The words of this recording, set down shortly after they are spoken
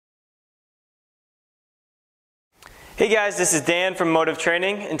Hey guys, this is Dan from Motive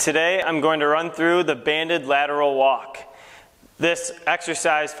Training, and today I'm going to run through the banded lateral walk. This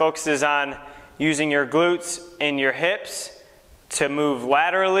exercise focuses on using your glutes and your hips to move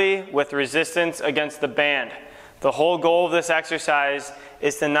laterally with resistance against the band. The whole goal of this exercise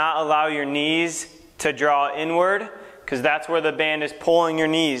is to not allow your knees to draw inward, because that's where the band is pulling your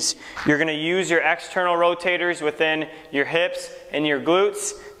knees. You're going to use your external rotators within your hips and your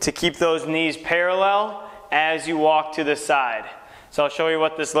glutes to keep those knees parallel as you walk to the side. So I'll show you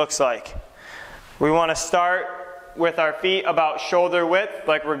what this looks like. We want to start with our feet about shoulder width,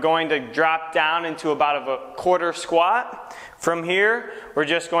 like we're going to drop down into about a quarter squat. From here, we're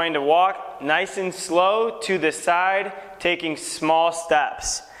just going to walk nice and slow to the side, taking small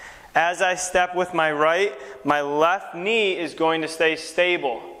steps. As I step with my right, my left knee is going to stay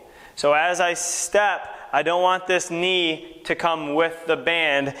stable. So as I step, I don't want this knee to come with the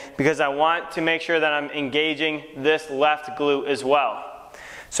band because I want to make sure that I'm engaging this left glute as well.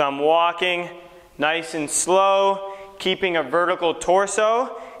 So I'm walking nice and slow, keeping a vertical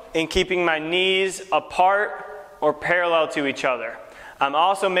torso and keeping my knees apart or parallel to each other. I'm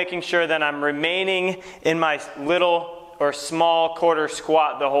also making sure that I'm remaining in my little or small quarter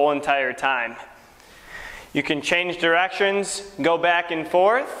squat the whole entire time. You can change directions, go back and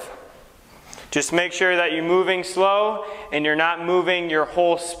forth. Just make sure that you're moving slow and you're not moving your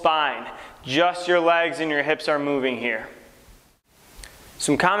whole spine. Just your legs and your hips are moving here.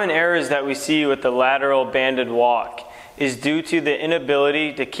 Some common errors that we see with the lateral banded walk is due to the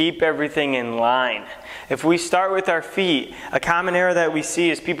inability to keep everything in line. If we start with our feet, a common error that we see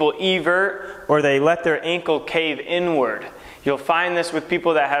is people evert or they let their ankle cave inward. You'll find this with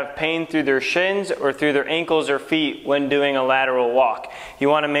people that have pain through their shins or through their ankles or feet when doing a lateral walk. You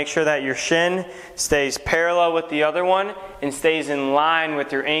want to make sure that your shin stays parallel with the other one and stays in line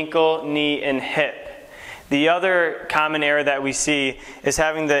with your ankle, knee, and hip. The other common error that we see is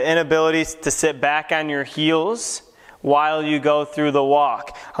having the inability to sit back on your heels while you go through the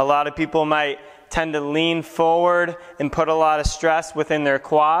walk. A lot of people might tend to lean forward and put a lot of stress within their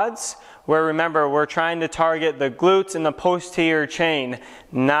quads, where remember, we're trying to target the glutes and the posterior chain,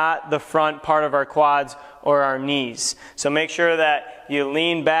 not the front part of our quads or our knees. So make sure that you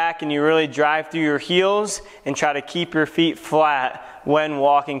lean back and you really drive through your heels and try to keep your feet flat when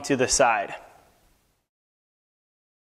walking to the side.